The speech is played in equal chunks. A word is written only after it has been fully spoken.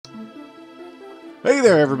Hey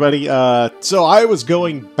there, everybody. So I was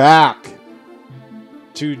going back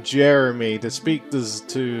to Jeremy to speak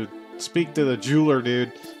to the jeweler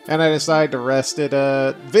dude, and I decided to rest at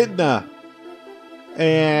Vidna,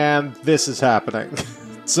 and this is happening.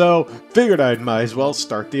 So figured I might as well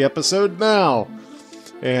start the episode now,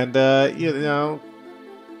 and you know,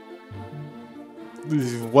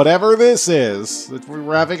 whatever this is,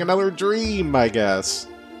 we're having another dream, I guess.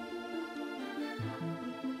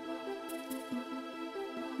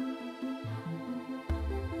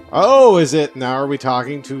 Oh, is it? Now are we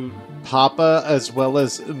talking to Papa as well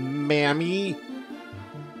as Mammy?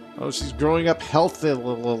 Oh, she's growing up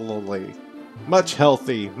healthily. Much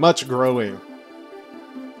healthy, much growing.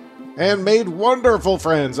 And made wonderful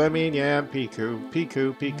friends. I mean, yeah,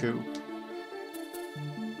 Piku.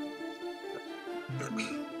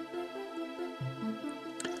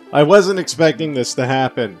 I wasn't expecting this to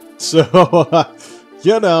happen. So,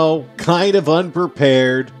 you know, kind of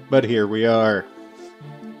unprepared, but here we are.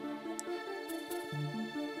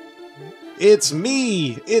 It's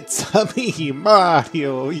me,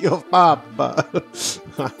 Mario, your papa.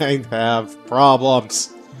 I have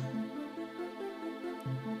problems.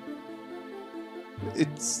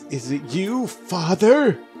 Is it you,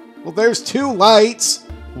 father? Well, there's two lights.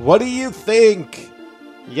 What do you think?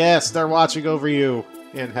 Yes, they're watching over you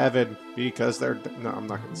in heaven because they're... No, I'm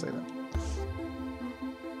not going to say that.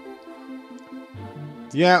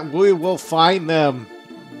 Yeah, we will find them,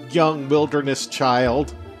 young wilderness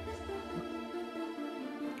child.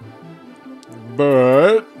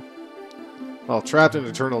 But, well, trapped in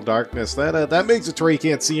eternal darkness, that makes it to where you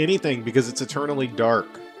can't see anything because it's eternally dark.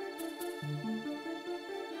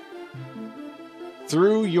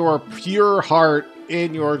 Through your pure heart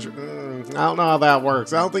in your... I don't know how that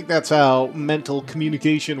works. I don't think that's how mental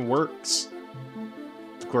communication works.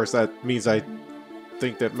 Of course, that means I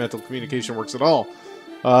think that mental communication works at all.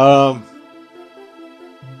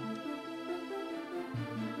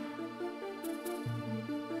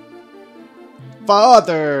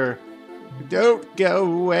 Father! Don't go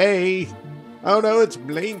away! Oh no, it's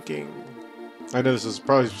blinking. I know this is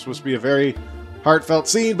probably supposed to be a very heartfelt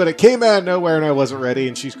scene, but it came out of nowhere and I wasn't ready,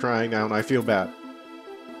 and she's crying now and I feel bad.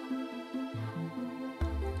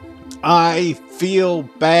 I feel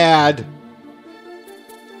bad!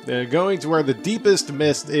 Going to where the deepest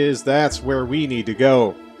mist is, that's where we need to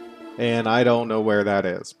go. And I don't know where that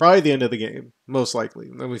is. Probably the end of the game, most likely.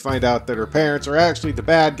 And then we find out that her parents are actually the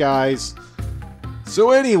bad guys.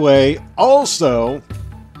 So anyway, also,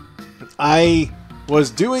 I was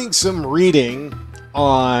doing some reading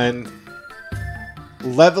on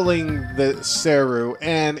leveling the Seru,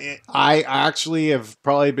 and I actually have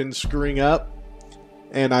probably been screwing up,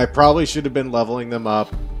 and I probably should have been leveling them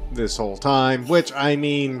up this whole time, which, I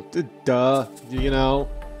mean, duh, you know,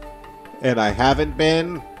 and I haven't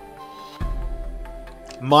been.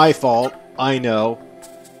 My fault, I know,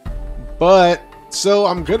 but... So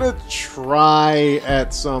I'm gonna try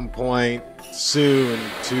at some point soon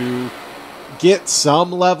to get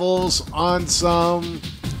some levels on some.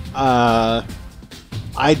 I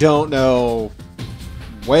don't know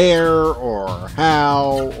where or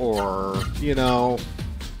how or, you know.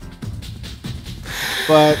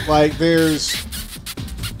 But, like, there's...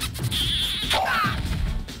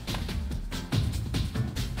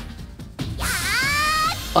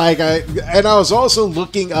 Like, I was also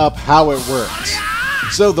looking up how it works.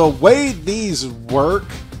 So the way these work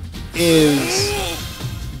is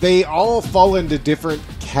they all fall into different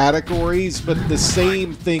categories, but the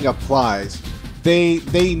same thing applies. They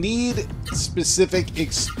need specific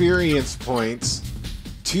experience points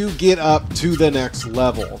to get up to the next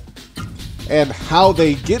level. And how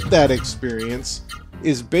they get that experience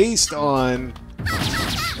is based on,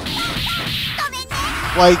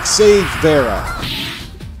 like, say Vera.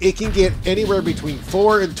 It can get anywhere between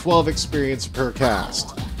 4 and 12 experience per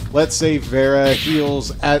cast. Let's say Vera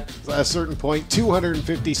heals at a certain point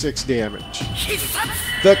 256 damage.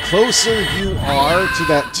 The closer you are to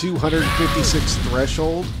that 256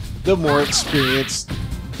 threshold, the more experience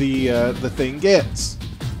the thing gets.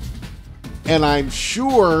 And I'm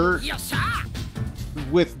sure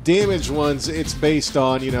with damage ones, it's based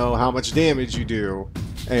on, you know, how much damage you do.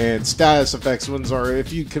 And status effects ones are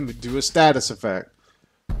if you can do a status effect.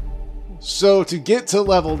 So to get to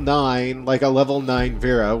level 9, like a level 9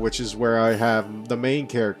 Vera, which is where I have the main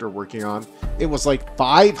character working on, it was like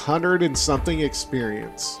 500 and something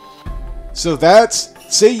experience. So that's,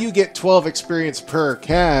 say you get 12 experience per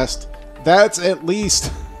cast, that's at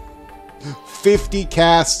least 50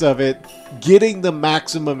 casts of it getting the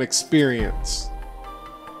maximum experience.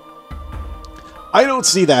 I don't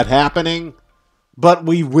see that happening, but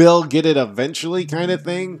we will get it eventually kind of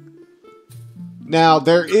thing. Now,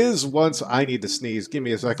 there is once... I need to sneeze. Give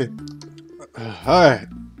me a second. Alright.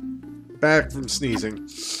 Back from sneezing.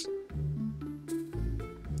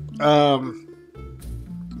 What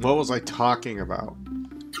was I talking about?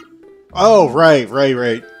 Oh,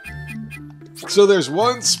 right. So there's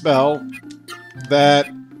one spell that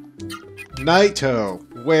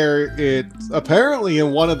Naito, where it apparently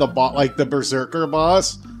in one of the like the Berserker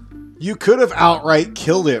boss, you could have outright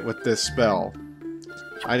killed it with this spell.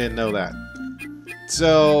 I didn't know that.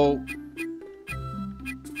 So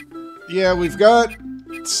yeah, we've got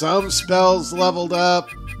some spells leveled up.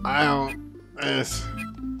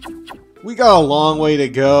 We got a long way to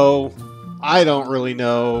go. I don't really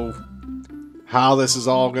know how this is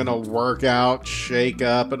all gonna work out, shake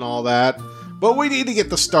up, and all that. But we need to get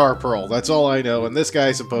the Star Pearl. That's all I know, and this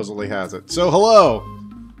guy supposedly has it. So, hello!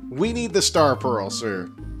 We need the Star Pearl,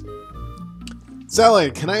 sir.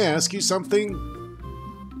 Sally, can I ask you something?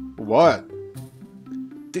 What?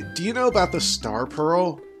 Do you know about the Star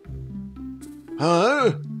Pearl?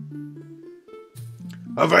 Huh?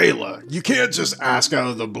 Avela, you can't just ask out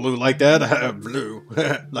of the blue like that. Blue.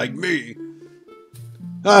 Like me.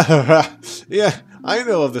 Yeah, I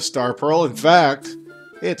know of the Star Pearl. In fact,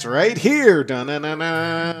 it's right here.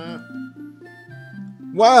 Da-na-na-na.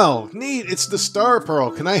 Wow, neat. It's the Star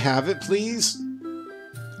Pearl. Can I have it, please?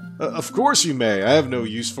 Of course you may. I have no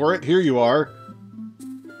use for it. Here you are.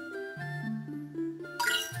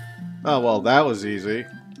 Oh, well, that was easy.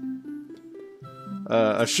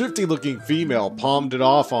 A shifty-looking female palmed it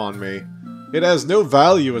off on me. It has no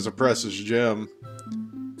value as a precious gem.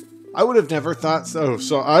 I would have never thought so.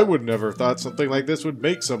 I would never thought something like this would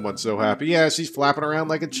make someone so happy. Yeah, she's flapping around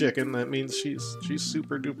like a chicken. That means she's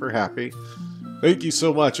super duper happy. Thank you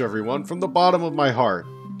so much, everyone, from the bottom of my heart.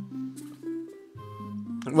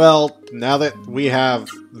 Well, now that we have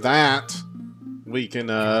that, we can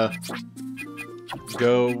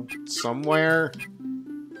go somewhere.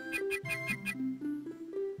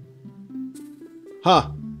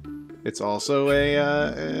 Huh. It's also a,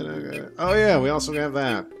 oh yeah, we also have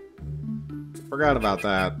that. Forgot about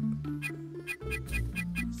that.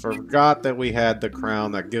 Forgot that we had the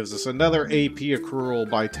crown that gives us another AP accrual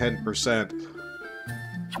by 10%.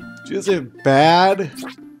 Which isn't bad,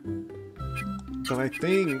 but I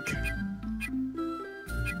think...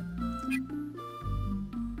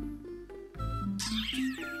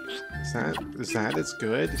 Is that as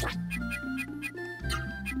good?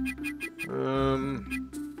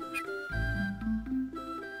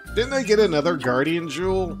 Didn't I get another Guardian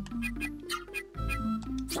Jewel?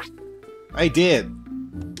 I did.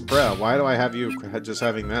 Bruh, why do I have you just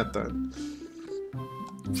having that then?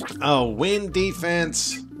 Oh, wind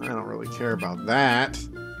defense. I don't really care about that.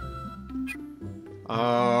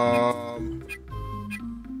 I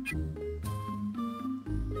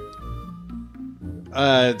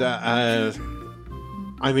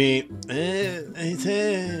mean,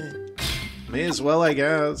 may as well, I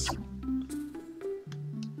guess.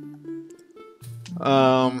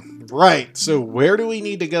 Right, so where do we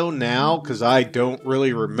need to go now? Because I don't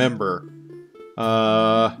really remember.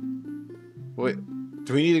 Wait,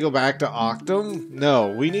 do we need to go back to Octum?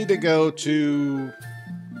 No, we need to go to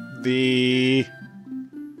the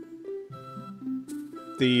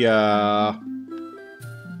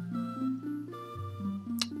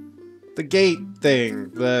gate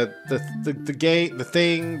thing. The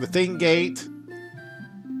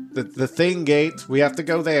thing gate. We have to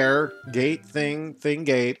go there. Gate thing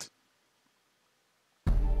gate.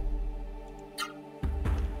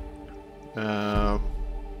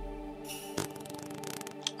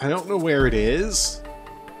 I don't know where it is.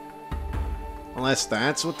 Unless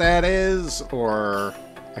that's what that is, or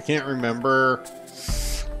I can't remember.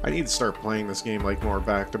 I need to start playing this game like more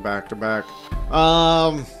back to back to back.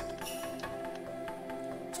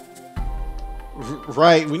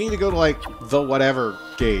 Right, we need to go to like the whatever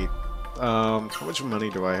gate. How much money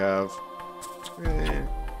do I have?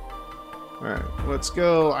 Alright, let's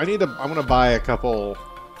go. I'm gonna buy a couple.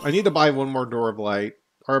 I need to buy one more door of light.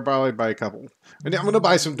 Or probably buy a couple. And I'm gonna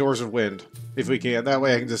buy some doors of wind, if we can. That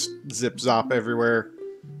way I can just zip-zop everywhere.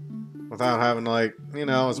 Without having to, like, you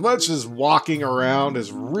know, as much as walking around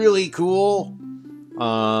is really cool.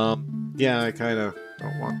 Yeah, I kind of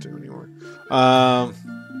don't want to anymore.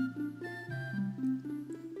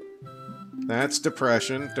 That's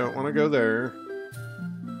depression. Don't want to go there.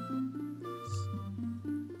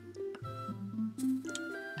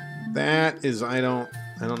 That is, I don't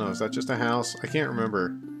know. Is that just a house? I can't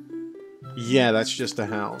remember. Yeah, that's just a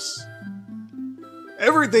house.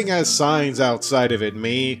 Everything has signs outside of it,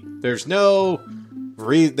 me. There's no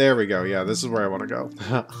There we go. Yeah, this is where I want to go.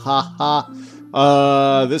 Ha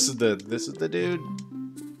ha. This is the dude.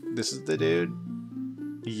 This is the dude.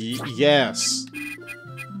 Yes.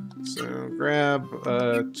 So grab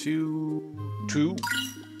two,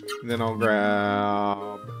 and then I'll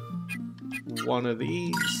grab one of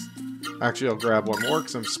these. Actually, I'll grab one more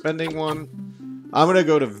because I'm spending one. I'm gonna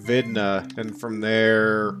go to Vidna, and from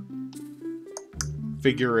there,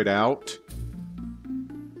 figure it out.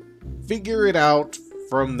 Figure it out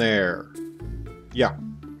from there. Yeah.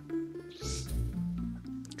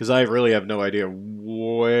 Because I really have no idea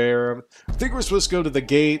where. I think we're supposed to go to the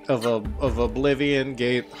Gate of Oblivion,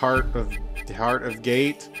 Heart of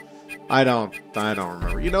Gate. I don't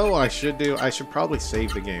remember. You know what I should do? I should probably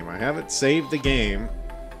save the game. I haven't saved the game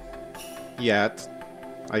yet.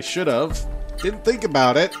 I should have. Didn't think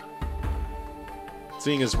about it.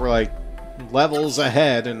 Seeing as we're like levels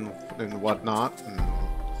ahead and whatnot and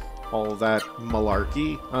all of that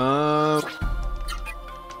malarkey.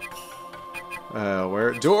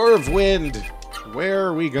 Where? Door of Wind. Where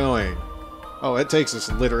are we going? Oh, it takes us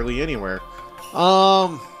literally anywhere.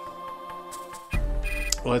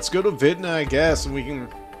 Let's go to Vidna, I guess, and we can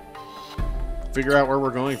figure out where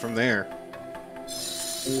we're going from there.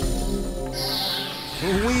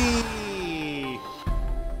 Whee!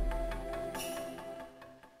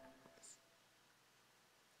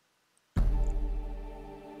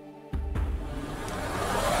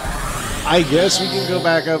 I guess we can go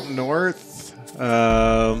back up north.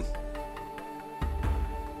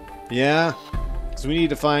 Yeah, because we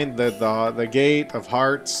need to find the Gate of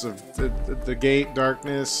Hearts, of the Gate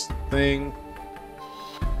Darkness thing.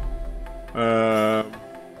 Not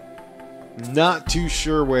too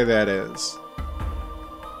sure where that is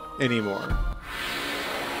anymore.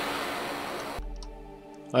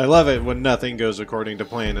 I love it when nothing goes according to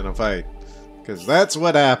plan in a fight, because that's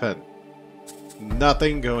what happened.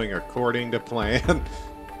 Nothing going according to plan.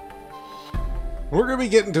 We're going to be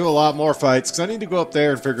getting to a lot more fights, because I need to go up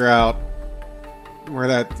there and figure out where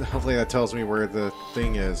that... Hopefully that tells me where the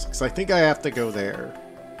thing is, because I think I have to go there.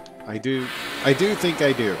 I do think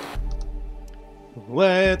I do.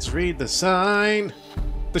 Let's read the sign.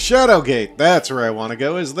 The Shadow Gate. That's where I want to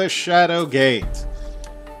go, is the Shadow Gate.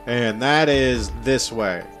 And that is this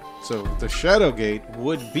way. So the Shadow Gate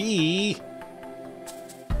would be...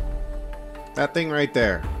 that thing right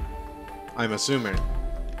there. I'm assuming.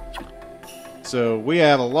 So we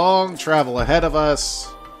have a long travel ahead of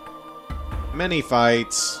us. Many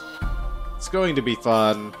fights. It's going to be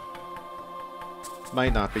fun.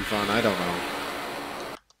 Might not be fun, I don't know.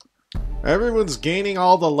 Everyone's gaining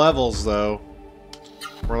all the levels, though.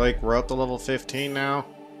 We're up to level 15 now.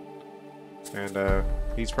 And,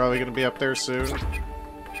 he's probably going to be up there soon.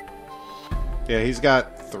 Yeah, he's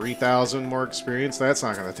got 3,000 more experience. That's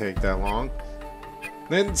not going to take that long.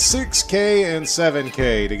 Then 6K and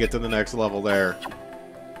 7K to get to the next level there.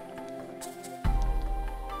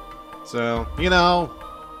 So, you know,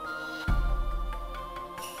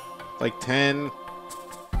 like 10,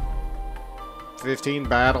 15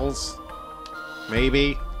 battles,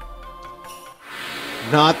 maybe.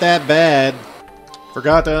 Not that bad.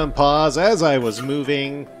 Forgot to unpause as I was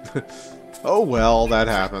moving. Oh well, that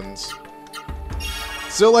happens.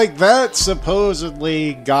 So, like, that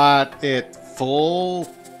supposedly got it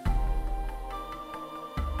full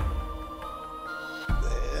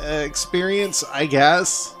experience, I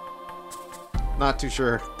guess. Not too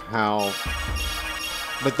sure how.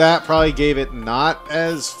 But that probably gave it not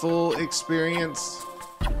as full experience.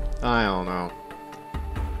 I don't know.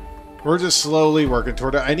 We're just slowly working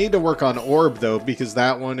toward it. I need to work on Orb, though, because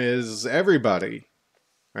that one is everybody.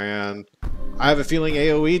 And I have a feeling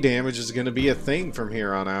AoE damage is going to be a thing from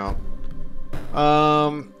here on out.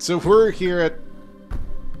 So we're here at...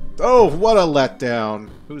 Oh, what a letdown.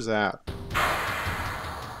 Who's that?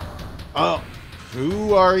 Oh,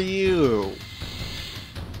 who are you?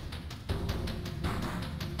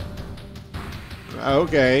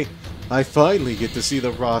 Okay. I finally get to see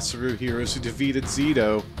the roster of heroes who defeated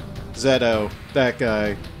Zeto, that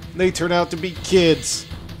guy. They turn out to be kids.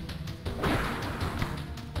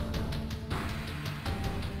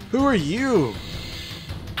 Who are you?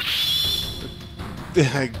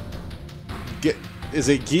 Is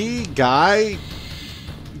it Guy?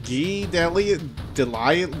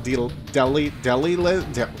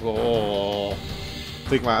 Oh,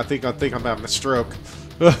 I think I'm having a stroke.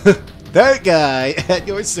 That guy at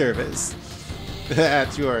your service.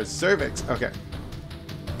 At your cervix. Okay.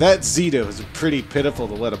 That Zeto is pretty pitiful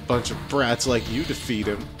to let a bunch of brats like you defeat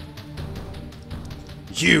him.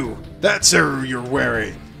 You! That's who you're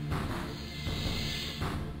wearing!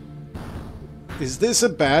 Is this a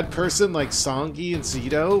bad person like Songi and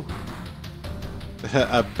Zito?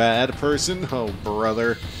 A bad person? Oh,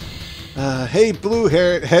 brother. Hey,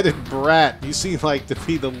 blue-headed brat. You seem like to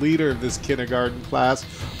be the leader of this kindergarten class.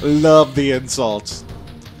 Love the insults.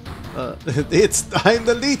 I'm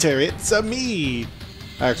the leader. It's me.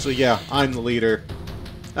 Actually, yeah, I'm the leader.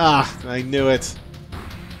 Ah, I knew it.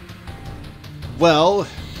 Well,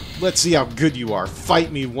 let's see how good you are.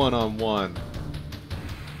 Fight me one-on-one.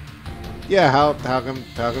 Yeah, how come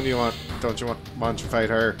you don't you want to fight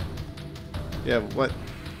her? Yeah, what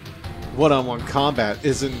one-on-one combat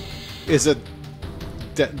is a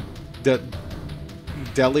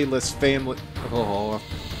deliless family. Oh,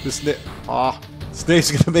 this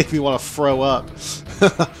name's gonna make me want to throw up.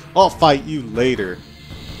 I'll fight you later.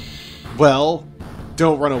 Well,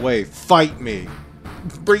 don't run away. Fight me.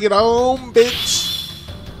 Bring it home, bitch.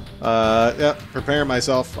 Yeah, prepare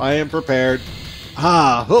myself. I am prepared.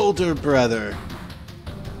 Ah, older brother.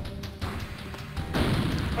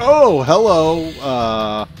 Oh,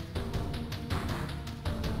 hello,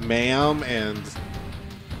 ma'am and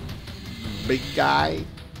big guy.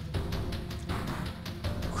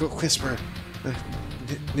 Whisper.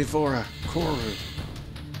 Nivora, Koru.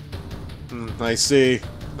 I see.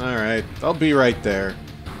 Alright, I'll be right there.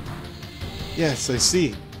 Yes, I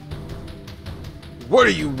see. What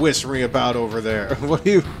are you whispering about over there? What are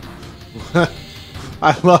you...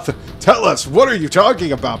 I love it. Tell us, what are you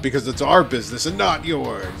talking about? Because it's our business and not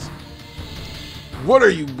yours. What are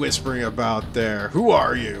you whispering about there? Who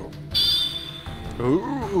are you?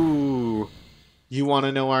 Ooh. You want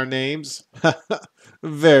to know our names?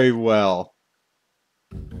 Very well.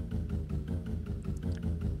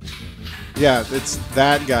 Yeah, it's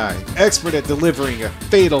that guy. Expert at delivering a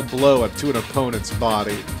fatal blow up to an opponent's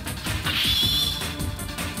body.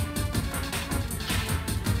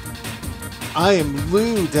 I am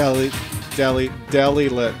Lou Delilus.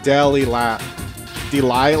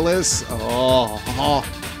 Oh,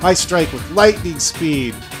 I strike with lightning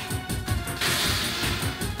speed.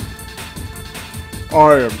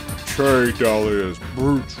 I am Che Delius.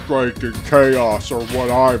 Brute strike and chaos are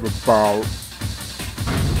what I'm about.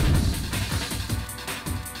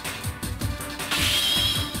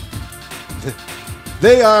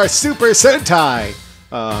 They are Super Sentai.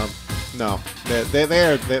 No,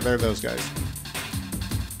 they're those guys.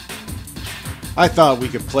 I thought we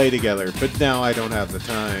could play together, but now I don't have the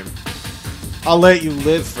time. I'll let you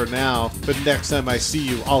live for now, but next time I see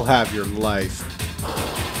you, I'll have your life.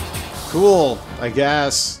 Cool, I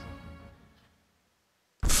guess.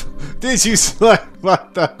 Did you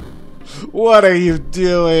what the? What are you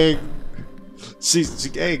doing?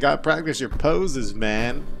 Hey, gotta practice your poses,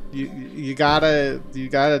 man. You gotta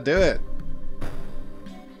do it.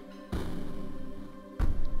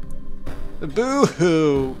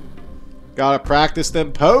 Boo-hoo! Gotta practice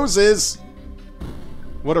them poses.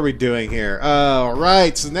 What are we doing here? Oh,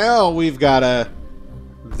 right. So now we've got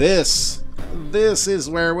this. This is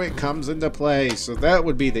where it comes into play. So that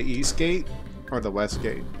would be the east gate or the west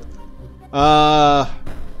gate. Touch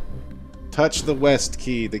the west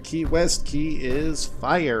key. The west key is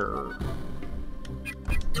fire.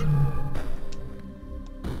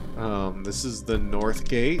 This is the north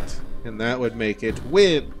gate, and that would make it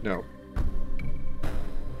wind. No.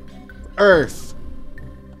 Earth.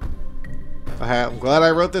 I'm glad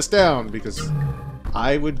I wrote this down because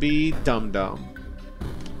I would be dumb.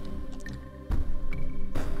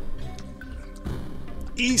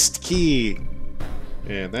 East key,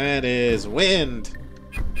 and that is wind.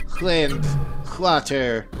 Wind,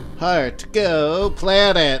 water, heart, go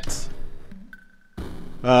planet.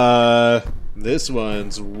 This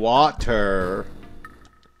one's water.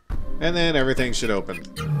 And then everything should open.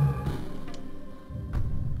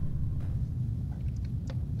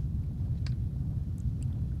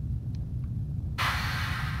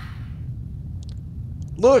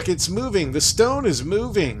 Look, it's moving. The stone is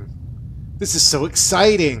moving. This is so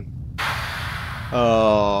exciting.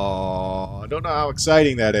 Oh, I don't know how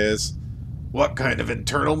exciting that is. What kind of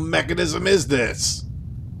internal mechanism is this?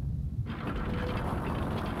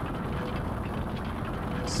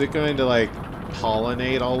 Is it going to, like,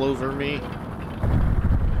 pollinate all over me?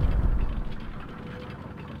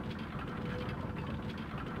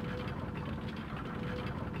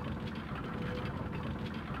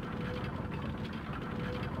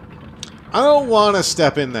 I don't want to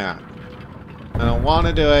step in that. I don't want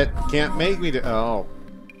to do it. Can't make me do... Oh.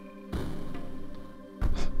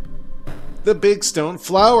 The big stone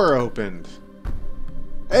flower opened.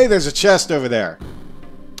 Hey, there's a chest over there.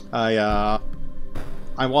 I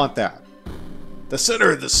want that. The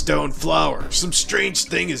center of the stone flower. Some strange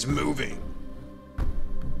thing is moving.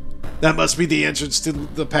 That must be the entrance to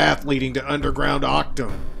the path leading to underground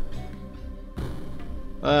Octum.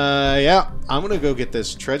 Yeah. I'm gonna go get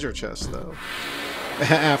this treasure chest, though.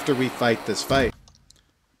 After we fight this fight.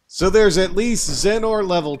 So there's at least Xenor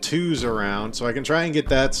level 2s around, so I can try and get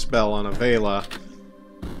that spell on Avela.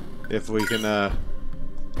 If we can,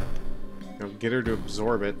 get her to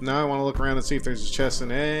absorb it. Now I want to look around and see if there's a chest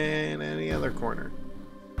in any other corner.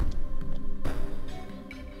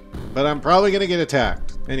 But I'm probably going to get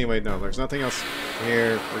attacked. Anyway, no, there's nothing else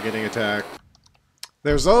here. We're getting attacked.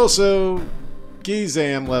 There's also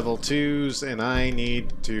Gizam level 2s, and I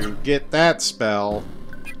need to get that spell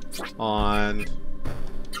on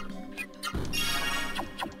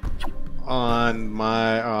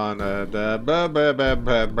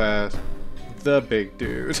the big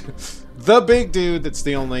dude. The big dude that's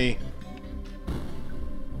the only...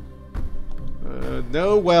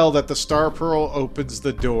 know well that the Star Pearl opens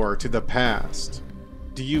the door to the past.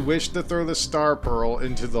 Do you wish to throw the Star Pearl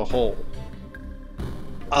into the hole?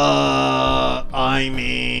 I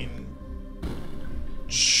mean...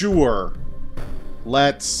 Sure.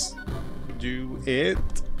 Let's do it.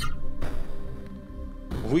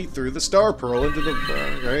 We threw the Star Pearl into the...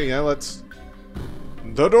 okay, yeah, let's...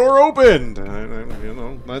 The door opened! You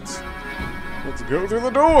know, let's go through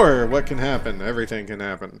the door! What can happen? Everything can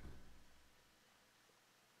happen.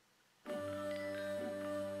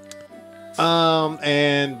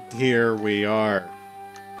 And here we are.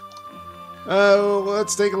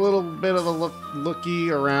 Let's take a little bit of a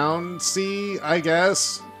looky around, see, I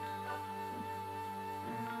guess.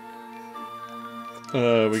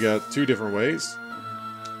 We got 2 different ways.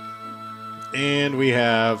 And we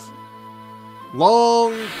have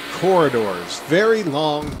long corridors. Very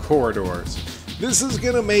long corridors. This is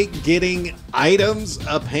gonna make getting items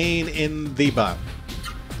a pain in the butt.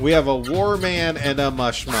 We have a War Man and a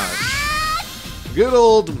Mush Mush. Good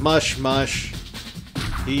old Mush Mush.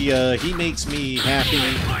 He makes me happy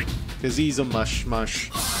because he's a Mush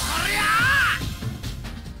Mush.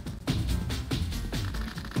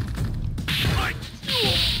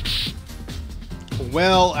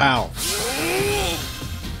 Well, ouch.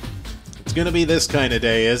 It's gonna be this kind of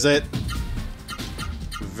day, is it?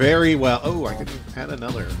 Very well. Oh, I could add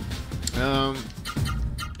another.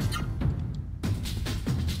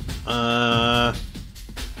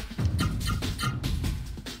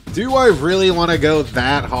 Do I really want to go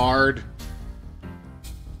that hard?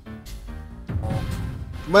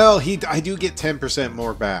 Well, I do get 10%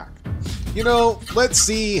 more back. You know, let's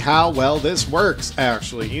see how well this works,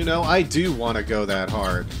 actually. You know, I do want to go that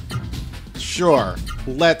hard. Sure,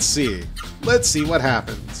 let's see. Let's see what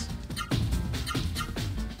happens.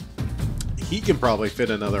 He can probably fit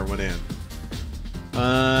another one in.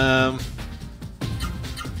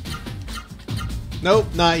 Nope,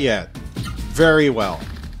 not yet. Very well.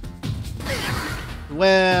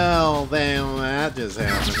 Well, then that just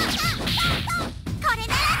happened.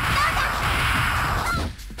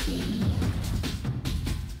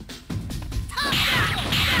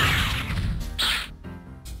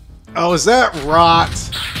 Oh, is that rot?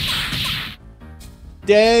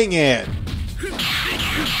 Dang it.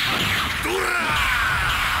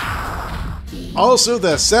 Also,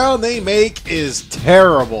 the sound they make is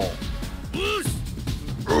terrible.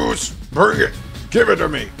 Bruce, bring it. Give it to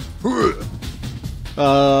me.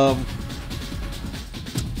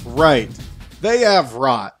 Right. They have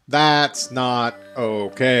rot. That's not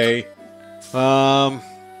okay.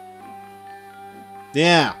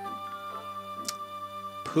 Yeah.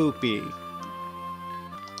 Poopy.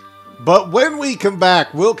 But when we come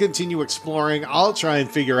back, we'll continue exploring. I'll try and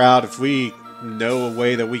figure out if we know a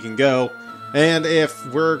way that we can go. And if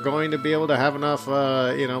we're going to be able to have enough,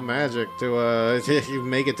 you know, magic to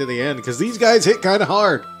make it to the end. Because these guys hit kind of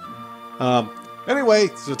hard. Anyway,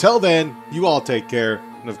 so till then, you all take care.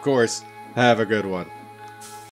 And of course, have a good one.